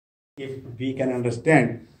if we can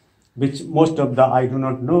understand, which most of the I do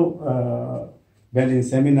not know. Well, in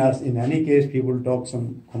seminars, in any case, people talk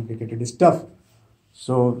some complicated stuff.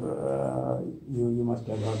 So you must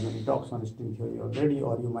have heard many talks on string theory already,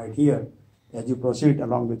 or you might hear as you proceed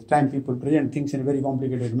along with time. People present things in a very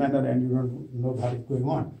complicated manner, and you don't know what is going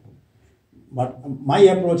on. But my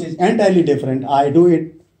approach is entirely different. I do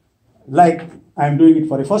it like I am doing it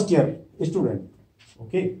for a first year student.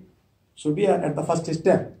 Okay, so we are at the first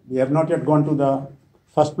step. We have not yet gone to the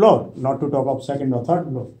first floor, not to talk of second or third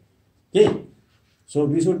floor. Okay, so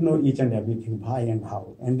we should know each and everything, why and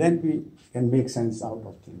how, and then we can make sense out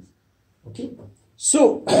of things. Okay,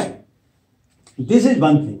 so this is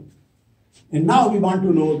one thing, and now we want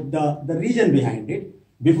to know the reason behind it.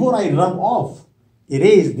 Before I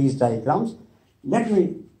erase these diagrams, let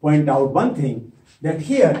me point out one thing, that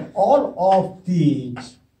here all of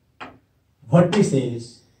these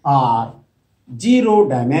vertices are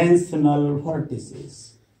zero-dimensional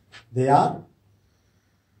vertices. They are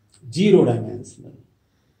zero-dimensional.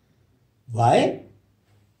 Why?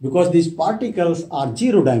 Because these particles are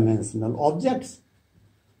zero-dimensional objects.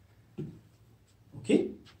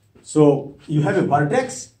 Okay? So you have a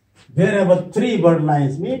vertex wherever three word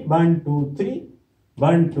lines meet, 1, 2, 3,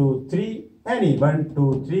 1, 2, 3, any 1,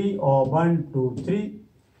 2, 3 or 1, 2, 3.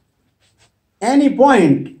 Any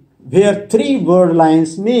point where three word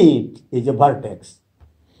lines meet is a vertex,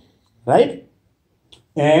 right?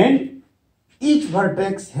 And each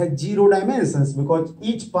vertex has zero dimensions because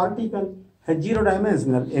each particle has zero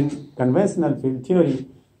dimensional. In conventional field theory,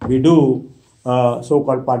 we do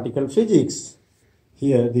so-called particle physics.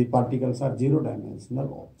 Here, the particles are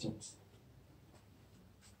zero-dimensional objects.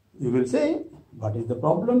 You will say, what is the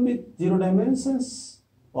problem with zero dimensions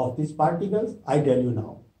of these particles? I tell you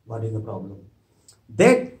now, what is the problem.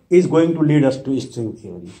 That is going to lead us to string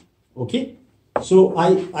theory. Okay? So,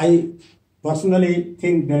 I personally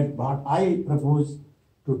think that what I propose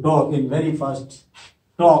to talk in very first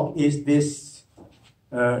talk is this.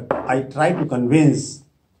 I try to convince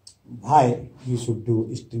why you should do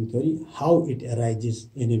string theory, how it arises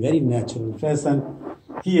in a very natural fashion.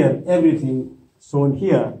 Here, everything shown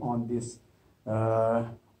here on this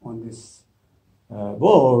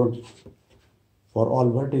board, for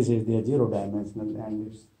all vertices, they are zero-dimensional, and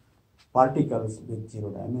it's particles with zero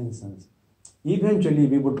dimensions. Eventually,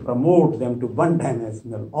 we would promote them to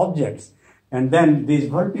one-dimensional objects, and then these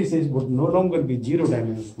vertices would no longer be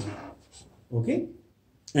zero-dimensional. Okay?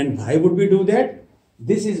 And why would we do that?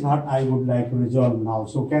 This is what I would like to resolve now.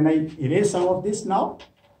 So can I erase some of this now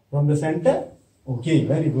from the center? Okay,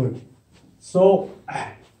 very good. So,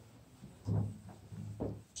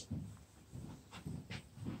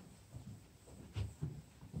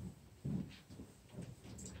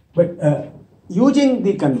 but using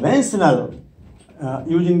the conventional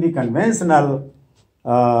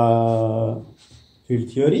field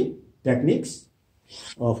theory techniques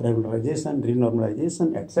of regularization,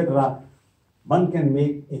 renormalization, etc., one can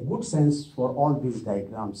make a good sense for all these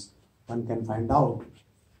diagrams. One can find out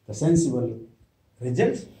the sensible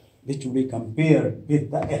results which will be compared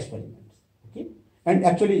with the experiments. Okay, and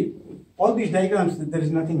actually all these diagrams, there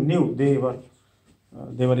is nothing new. They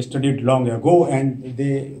were studied long ago, and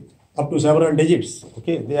they up to several digits.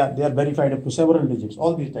 Okay, they are verified up to several digits.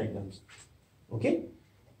 All these diagrams. Okay,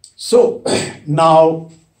 so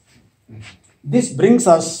now this brings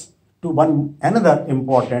us to another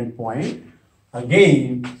important point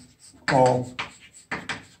again of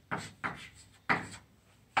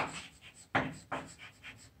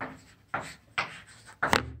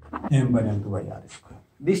m1 m2 by r square.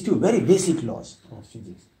 These two very basic laws of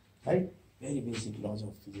physics, right? Very basic laws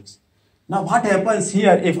of physics. Now what happens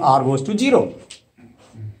here if r goes to 0?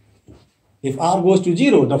 If r goes to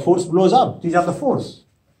 0, the force blows up. These are the force,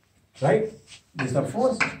 right? This is the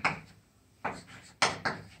force.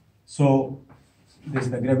 So this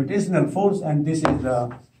is the gravitational force, and this is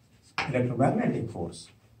the electromagnetic force.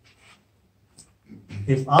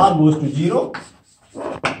 If r goes to 0,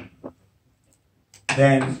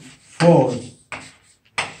 then force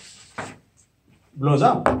blows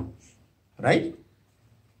up, right?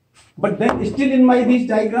 But then still in these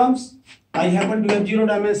diagrams, I happen to have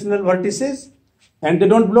zero-dimensional vertices, and they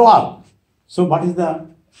don't blow up. So what is the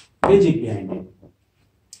magic behind it?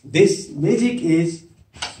 This magic is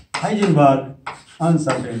Heisenberg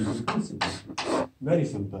uncertainty principle. Very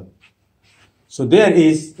simple. So there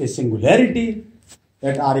is a singularity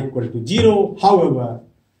at r equal to 0. However,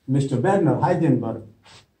 Mr. Werner Heisenberg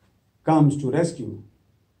comes to rescue.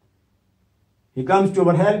 He comes to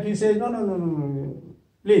our help. He says, no,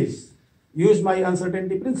 please, use my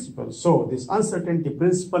uncertainty principle. So this uncertainty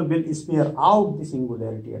principle will smear out the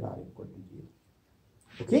singularity at r equal to 0.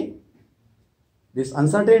 Okay? This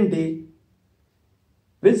uncertainty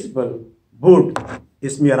principle would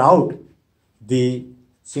smear out the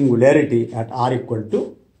singularity at r equal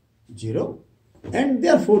to 0, and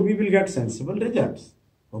therefore we will get sensible results,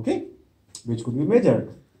 okay, which could be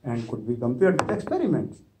measured and could be compared with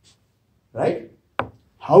experiments, right?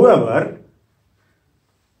 However,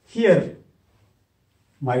 here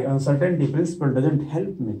my uncertainty principle doesn't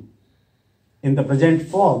help me in the present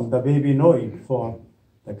form, the way we know it for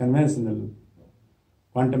the conventional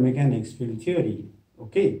quantum mechanics field theory,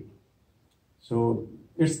 okay? So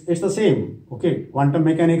it's the same, okay? Quantum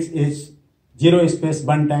mechanics is zero space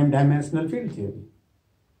one-time dimensional field theory.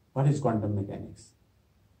 What is quantum mechanics?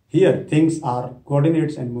 Here things are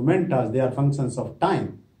coordinates and momenta, they are functions of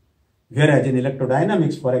time. Whereas in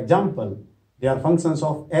electrodynamics, for example, they are functions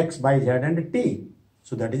of x, y, z and t.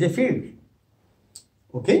 So that is a field,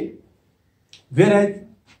 okay? Whereas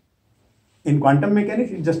in quantum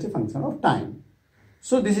mechanics, it's just a function of time.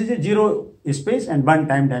 So this is a zero space and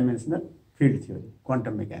one-time dimensional field theory,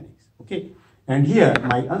 quantum mechanics, okay? And here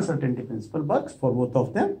my uncertainty principle works for both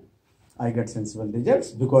of them. I get sensible results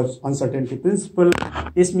because uncertainty principle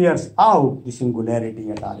smears out the singularity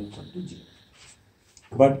at r equal to 0.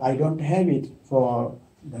 But I don't have it for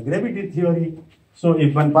the gravity theory. So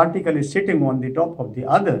if one particle is sitting on the top of the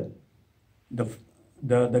other, the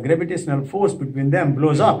gravitational force between them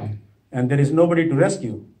blows up and there is nobody to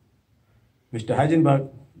rescue. Mr. Heisenberg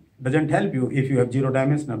doesn't help you if you have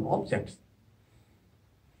zero-dimensional objects.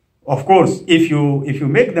 Of course, if you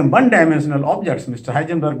make them one-dimensional objects, Mr.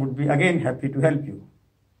 Heisenberg would be again happy to help you.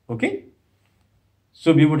 Okay?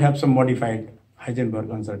 So we would have some modified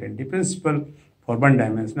Heisenberg uncertainty principle for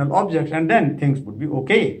one-dimensional objects, and then things would be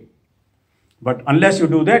okay. But unless you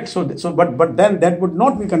do that, but then that would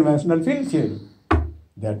not be conventional field theory.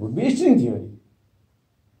 That would be string theory.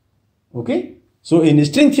 Okay? So in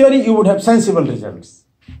string theory, you would have sensible results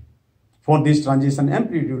for these transition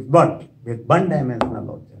amplitudes, but with one-dimensional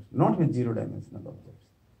objects, not with zero-dimensional objects.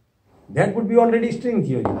 That would be already string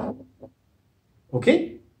theory.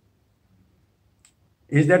 Okay?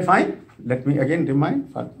 Is that fine? Let me again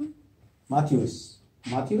remind Matthews,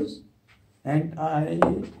 and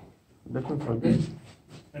let me forget.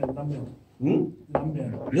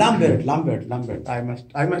 Lambert.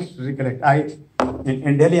 I must recollect.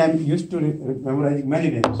 In Delhi, I'm used to memorizing many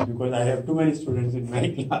names because I have too many students in my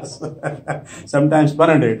class. Sometimes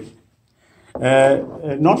 100.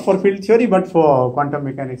 Not for field theory, but for quantum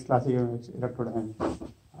mechanics, classical electrodynamics.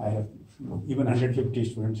 I have even 150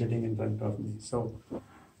 students sitting in front of me. So,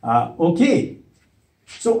 okay.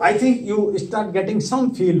 So I think you start getting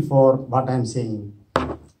some feel for what I'm saying.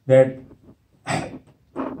 That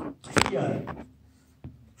here,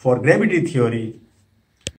 for gravity theory,